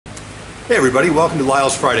Hey everybody, welcome to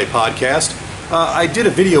Lyle's Friday podcast. I did a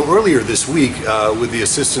video earlier this week with the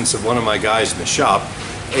assistance of one of my guys in the shop,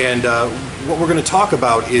 and what we're going to talk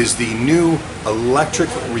about is the new electric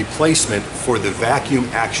replacement for the vacuum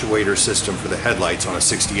actuator system for the headlights on a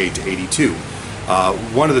 68 to 82.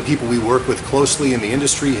 One of the people we work with closely in the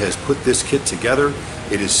industry has put this kit together.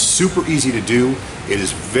 It is super easy to do. It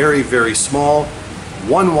is very, very small.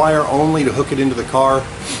 One wire only to hook it into the car,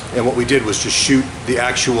 and what we did was just shoot the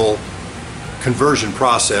actual conversion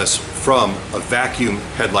process from a vacuum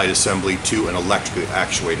headlight assembly to an electrically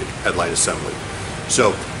actuated headlight assembly. So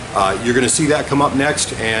you're going to see that come up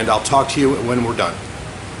next, and I'll talk to you when we're done.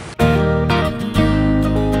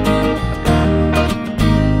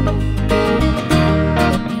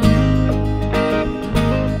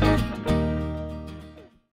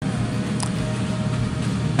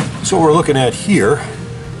 So what we're looking at here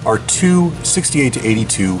are two 68 to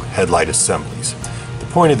 82 headlight assemblies.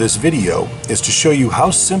 The point of this video is to show you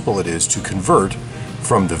how simple it is to convert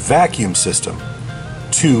from the vacuum system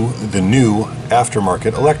to the new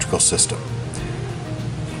aftermarket electrical system.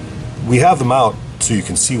 We have them out so you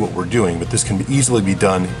can see what we're doing, but this can easily be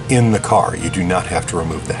done in the car. You do not have to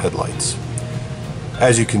remove the headlights.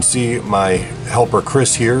 As you can see, my helper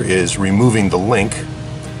Chris here is removing the link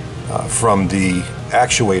from the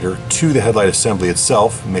actuator to the headlight assembly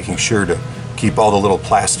itself, making sure to keep all the little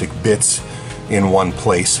plastic bits in one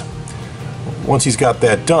place. Once he's got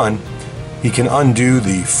that done, he can undo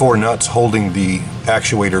the 4 nuts holding the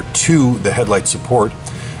actuator to the headlight support.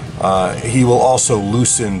 He will also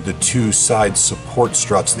loosen the 2 side support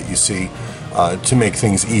struts that you see to make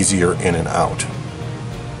things easier in and out.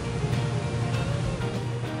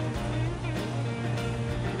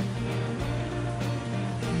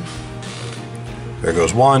 There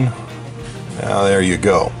goes one. Now there you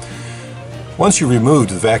go. Once you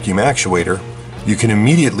removed the vacuum actuator, you can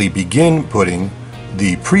immediately begin putting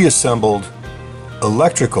the pre-assembled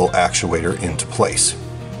electrical actuator into place.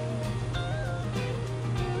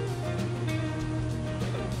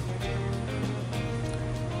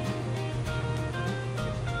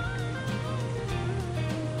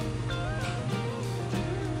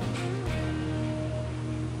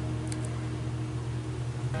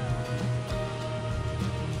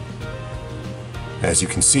 As you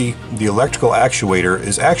can see, the electrical actuator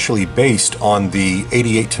is actually based on the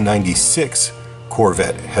 88 to 96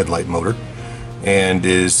 Corvette headlight motor and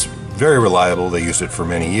is very reliable. They used it for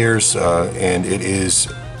many years, and it is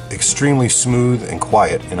extremely smooth and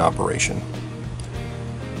quiet in operation.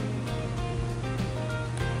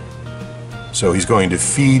 So he's going to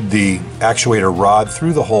feed the actuator rod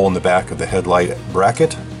through the hole in the back of the headlight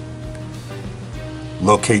bracket,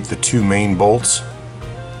 locate the 2 main bolts,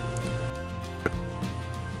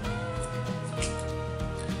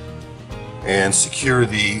 and secure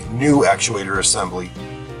the new actuator assembly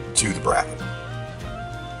to the bracket.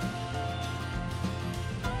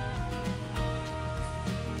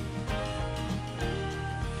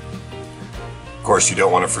 Of course, you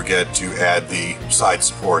don't want to forget to add the side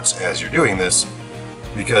supports as you're doing this,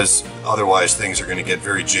 because otherwise things are going to get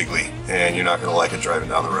very jiggly and you're not going to like it driving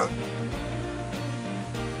down the road.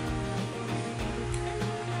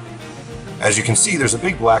 As you can see, there's a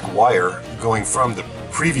big black wire going from the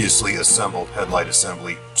previously assembled headlight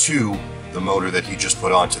assembly to the motor that he just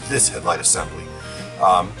put onto this headlight assembly.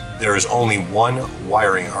 There is only one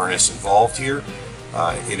wiring harness involved here.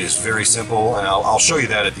 It is very simple, and I'll show you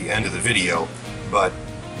that at the end of the video, but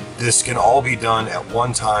this can all be done at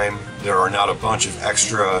one time. There are not a bunch of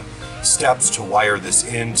extra steps to wire this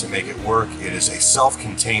in to make it work. It is a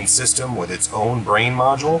self-contained system with its own brain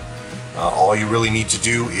module. All you really need to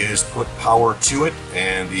do is put power to it,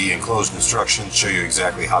 and the enclosed instructions show you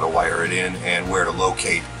exactly how to wire it in and where to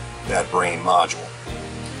locate that brain module.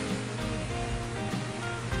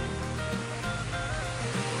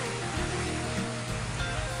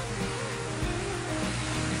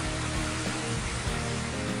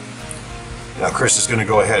 Now Chris is going to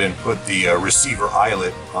go ahead and put the receiver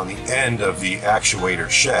eyelet on the end of the actuator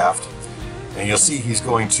shaft, and you'll see he's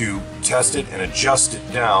going to test it and adjust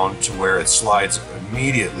it down to where it slides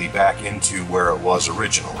immediately back into where it was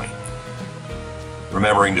originally.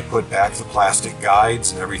 Remembering to put back the plastic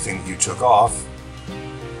guides and everything that you took off.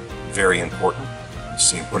 Very important. You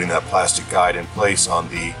see him putting that plastic guide in place on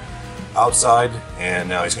the outside, and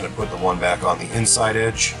now he's going to put the one back on the inside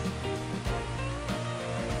edge.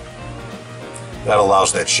 That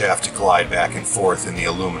allows that shaft to glide back and forth in the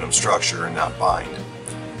aluminum structure and not bind.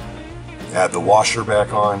 Add the washer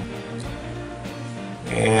back on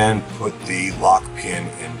and put the lock pin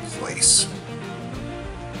in place.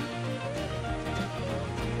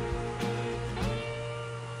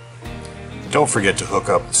 Don't forget to hook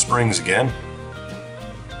up the springs again.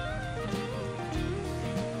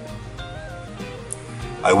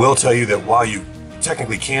 I will tell you that while you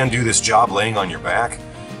technically can do this job laying on your back,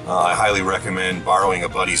 I highly recommend borrowing a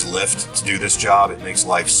buddy's lift to do this job. It makes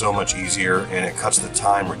life so much easier, and it cuts the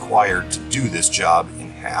time required to do this job in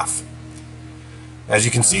half. As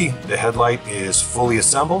you can see, the headlight is fully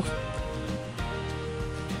assembled.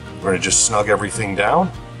 We're going to just snug everything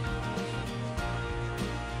down.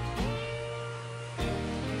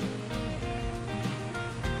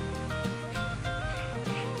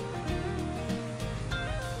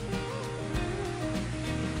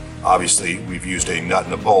 Obviously, we've used a nut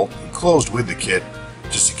and a bolt enclosed with the kit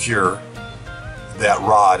to secure that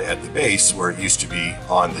rod at the base where it used to be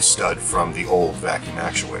on the stud from the old vacuum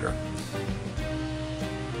actuator.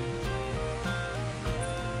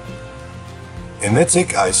 And that's it,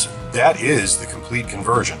 guys. That is the complete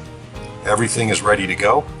conversion. Everything is ready to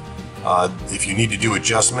go. If you need to do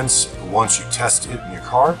adjustments once you test it in your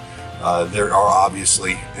car, there are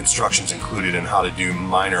obviously instructions included in how to do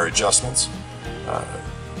minor adjustments.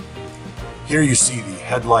 Here you see the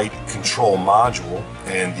headlight control module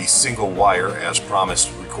and the single wire, as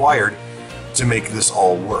promised, required to make this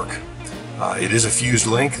all work. It is a fused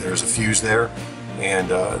link. There's a fuse there, and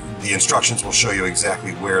the instructions will show you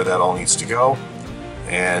exactly where that all needs to go.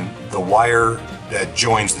 And the wire that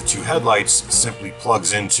joins the two headlights simply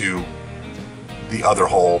plugs into the other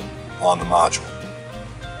hole on the module.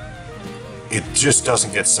 It just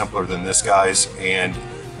doesn't get simpler than this, guys, and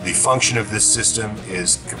the function of this system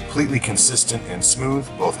is completely consistent and smooth.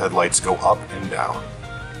 Both headlights go up and down.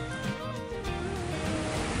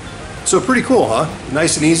 So pretty cool, huh?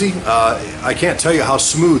 Nice and easy. I can't tell you how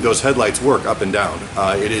smooth those headlights work up and down.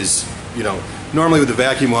 It is, you know, normally with the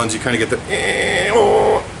vacuum ones you kind of get the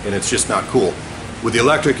and it's just not cool. With the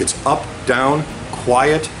electric, it's up, down,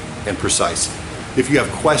 quiet, and precise. If you have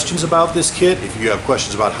questions about this kit, if you have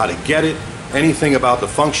questions about how to get it, anything about the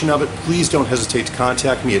function of it, please don't hesitate to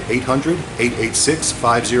contact me at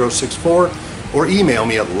 800-886-5064 or email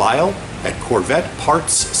me at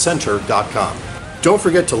lyle@corvettepartscenter.com. Don't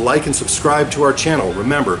forget to like and subscribe to our channel.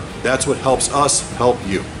 Remember, that's what helps us help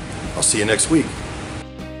you. I'll see you next week.